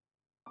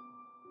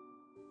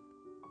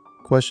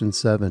Question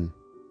 7.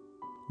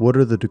 What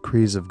are the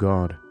decrees of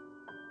God?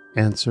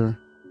 Answer.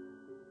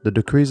 The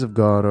decrees of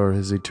God are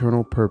His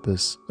eternal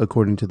purpose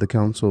according to the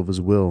counsel of His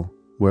will,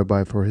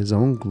 whereby for His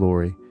own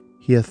glory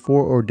He hath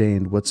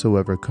foreordained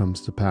whatsoever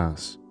comes to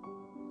pass.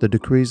 The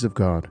decrees of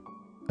God.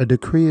 A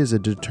decree is a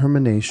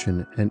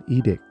determination, an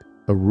edict,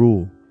 a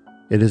rule.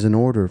 It is an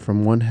order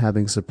from one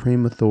having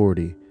supreme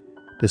authority,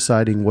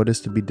 deciding what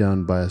is to be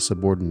done by a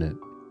subordinate.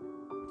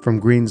 From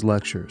Green's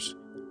Lectures.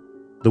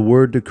 The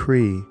word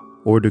decree,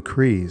 or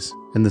decrees,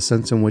 in the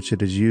sense in which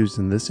it is used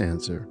in this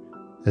answer,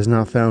 is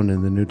not found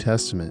in the New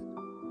Testament.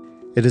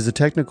 It is a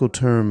technical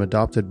term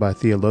adopted by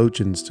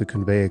theologians to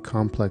convey a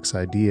complex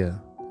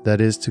idea,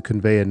 that is, to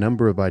convey a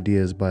number of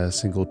ideas by a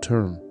single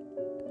term.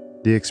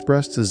 The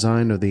express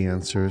design of the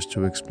answer is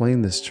to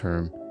explain this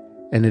term,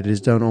 and it is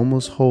done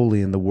almost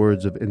wholly in the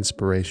words of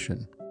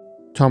inspiration.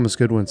 Thomas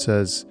Goodwin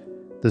says,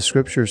 "The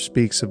Scripture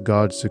speaks of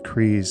God's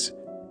decrees,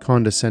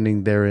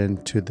 condescending therein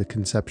to the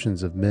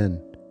conceptions of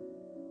men.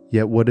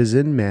 Yet what is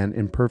in man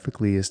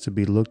imperfectly is to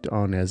be looked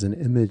on as an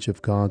image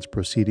of God's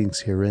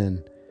proceedings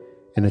herein,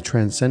 in a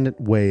transcendent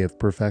way of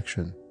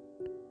perfection."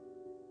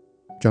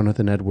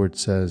 Jonathan Edwards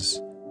says,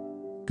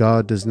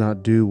 "God does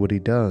not do what He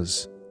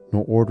does,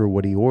 nor order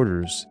what He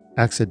orders,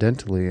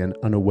 accidentally and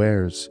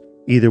unawares,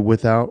 either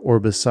without or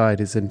beside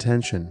His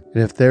intention.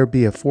 And if there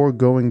be a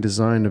foregoing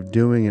design of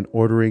doing and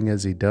ordering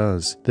as He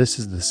does, this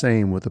is the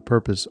same with a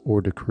purpose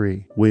or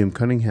decree." William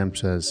Cunningham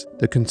says,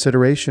 "The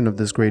consideration of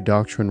this great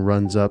doctrine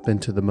runs up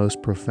into the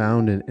most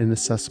profound and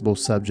inaccessible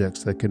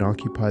subjects that can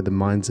occupy the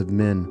minds of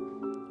men,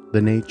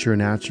 the nature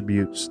and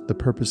attributes, the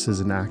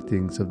purposes and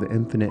actings of the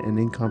infinite and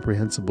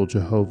incomprehensible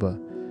Jehovah,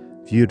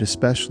 viewed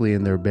especially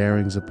in their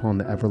bearings upon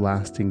the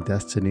everlasting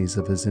destinies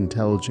of His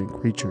intelligent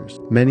creatures.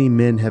 Many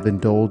men have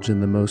indulged in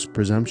the most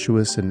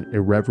presumptuous and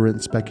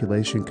irreverent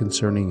speculation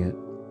concerning it.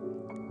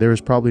 There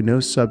is probably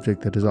no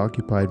subject that has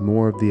occupied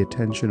more of the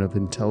attention of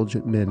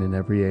intelligent men in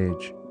every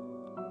age.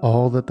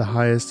 All that the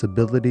highest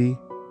ability,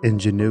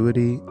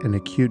 ingenuity, and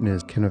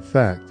acuteness can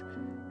effect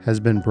has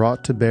been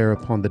brought to bear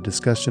upon the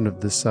discussion of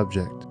this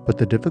subject, but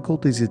the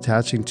difficulties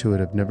attaching to it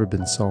have never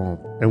been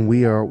solved, and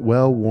we are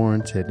well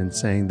warranted in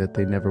saying that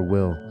they never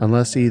will,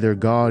 unless either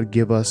God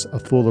give us a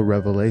fuller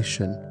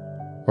revelation,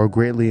 or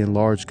greatly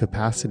enlarged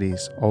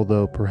capacities,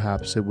 although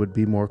perhaps it would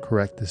be more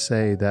correct to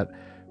say that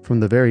from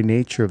the very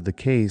nature of the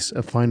case,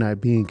 a finite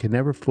being can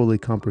never fully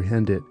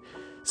comprehend it,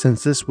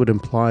 since this would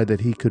imply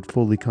that he could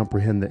fully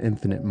comprehend the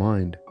infinite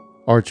mind.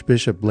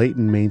 Archbishop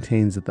Leighton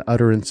maintains that the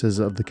utterances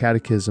of the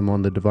Catechism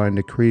on the divine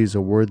decrees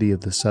are worthy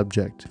of the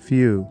subject,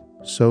 few,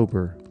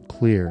 sober,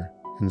 clear,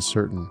 and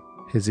certain.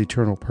 His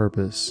eternal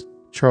purpose.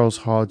 Charles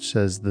Hodge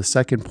says the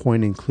second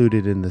point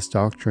included in this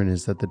doctrine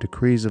is that the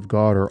decrees of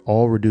God are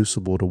all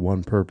reducible to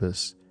one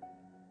purpose.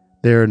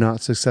 They are not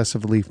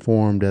successively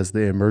formed as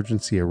the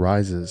emergency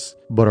arises,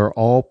 but are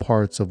all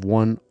parts of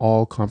one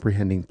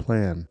all-comprehending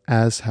plan.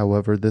 As,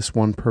 however, this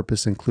one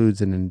purpose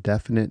includes an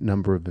indefinite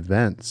number of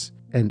events,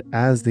 and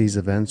as these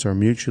events are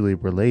mutually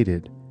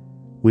related,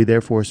 we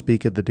therefore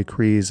speak of the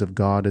decrees of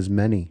God as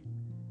many,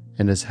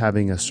 and as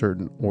having a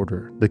certain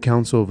order. The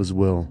counsel of His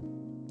will.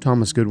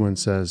 Thomas Goodwin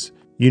says,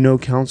 "You know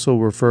counsel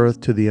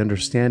referreth to the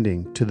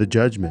understanding, to the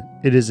judgment.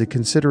 It is a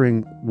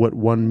considering what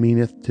one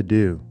meaneth to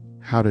do,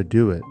 how to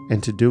do it,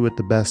 and to do it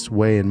the best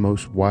way and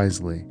most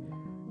wisely.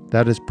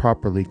 That is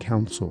properly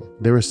counsel.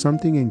 There is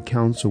something in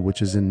counsel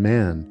which is in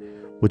man,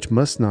 which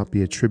must not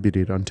be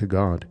attributed unto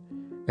God,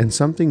 and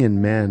something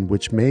in man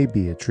which may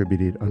be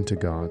attributed unto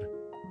God.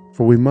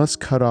 For we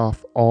must cut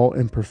off all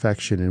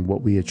imperfection in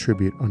what we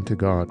attribute unto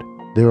God.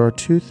 There are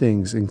two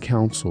things in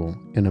counsel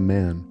in a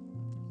man.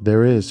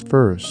 There is,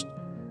 first,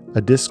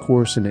 a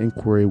discourse and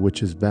inquiry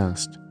which is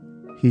best.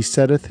 He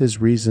setteth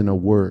his reason a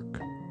work,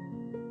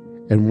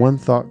 and one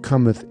thought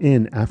cometh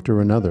in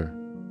after another.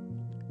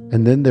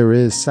 And then there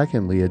is,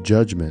 secondly, a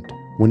judgment,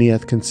 when he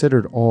hath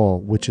considered all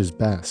which is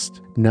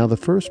best. Now the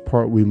first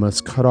part we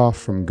must cut off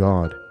from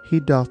God. He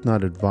doth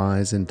not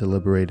advise and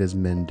deliberate as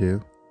men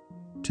do,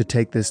 to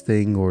take this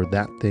thing or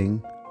that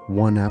thing,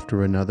 one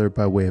after another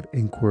by way of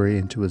inquiry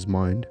into His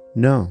mind.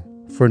 No,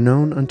 for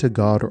known unto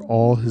God are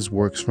all His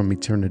works from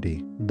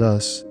eternity.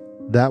 Thus,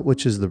 that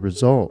which is the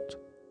result,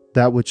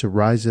 that which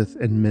ariseth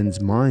in men's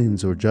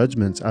minds or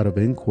judgments out of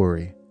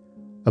inquiry,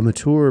 a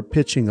mature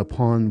pitching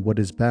upon what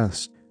is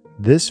best,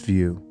 this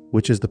view,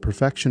 which is the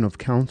perfection of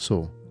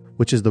counsel,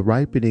 which is the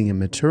ripening and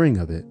maturing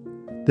of it,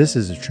 this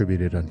is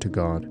attributed unto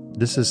God.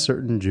 This is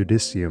certain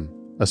judicium,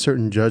 a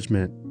certain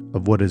judgment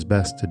of what is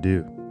best to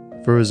do,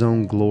 for His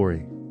own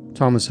glory.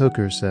 Thomas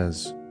Hooker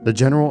says, "The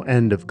general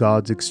end of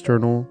God's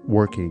external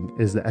working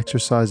is the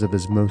exercise of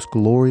His most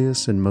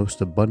glorious and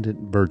most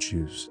abundant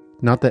virtues.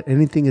 Not that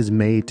anything is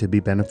made to be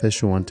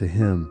beneficial unto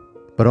Him,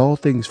 but all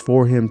things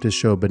for Him to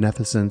show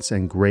beneficence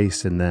and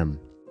grace in them,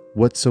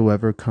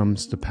 whatsoever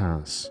comes to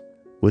pass."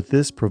 With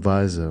this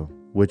proviso,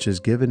 which is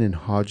given in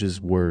Hodge's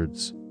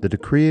words, the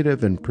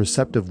decreative and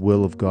preceptive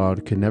will of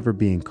God can never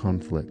be in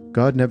conflict.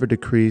 God never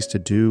decrees to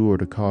do or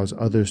to cause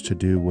others to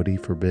do what He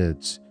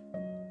forbids.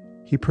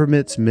 He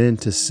permits men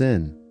to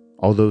sin,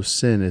 although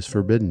sin is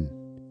forbidden.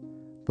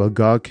 but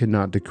God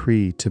cannot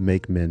decree to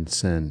make men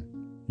sin.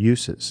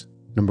 Uses.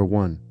 Number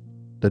 1.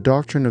 The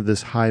doctrine of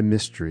this high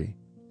mystery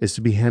is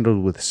to be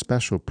handled with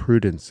special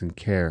prudence and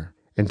care,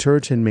 and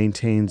Turretin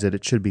maintains that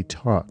it should be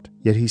taught,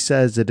 yet he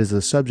says it is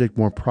a subject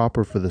more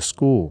proper for the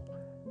school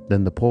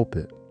than the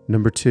pulpit.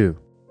 Number 2.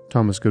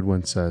 Thomas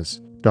Goodwin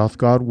says, Doth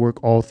God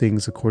work all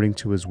things according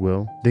to his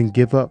will? Then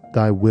give up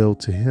thy will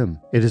to him.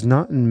 It is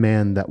not in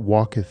man that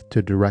walketh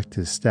to direct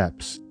his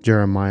steps.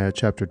 Jeremiah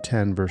chapter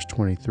 10, verse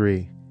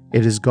 23.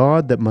 It is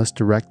God that must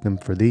direct them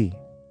for thee,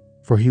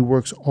 for he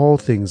works all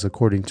things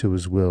according to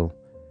his will.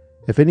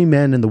 If any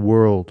man in the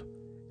world,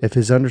 if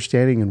his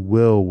understanding and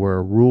will were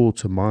a rule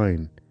to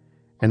mine,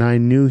 and I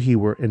knew he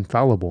were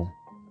infallible,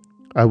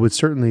 I would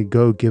certainly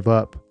go give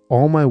up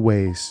all my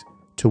ways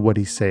to what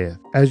he saith.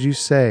 As you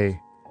say,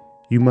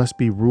 you must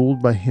be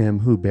ruled by him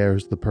who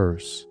bears the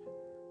purse,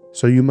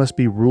 so you must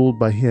be ruled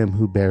by him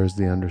who bears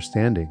the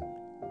understanding.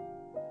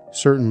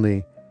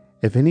 Certainly,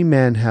 if any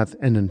man hath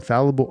an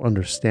infallible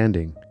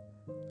understanding,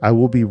 I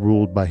will be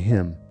ruled by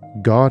him.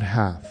 God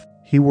hath,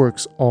 he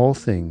works all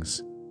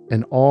things,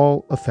 and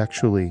all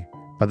effectually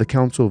by the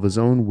counsel of his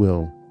own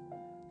will.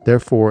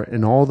 Therefore,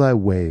 in all thy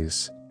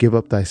ways, give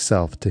up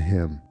thyself to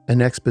him.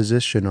 An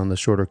exposition on the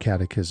Shorter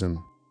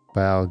Catechism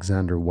by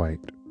Alexander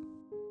Whyte.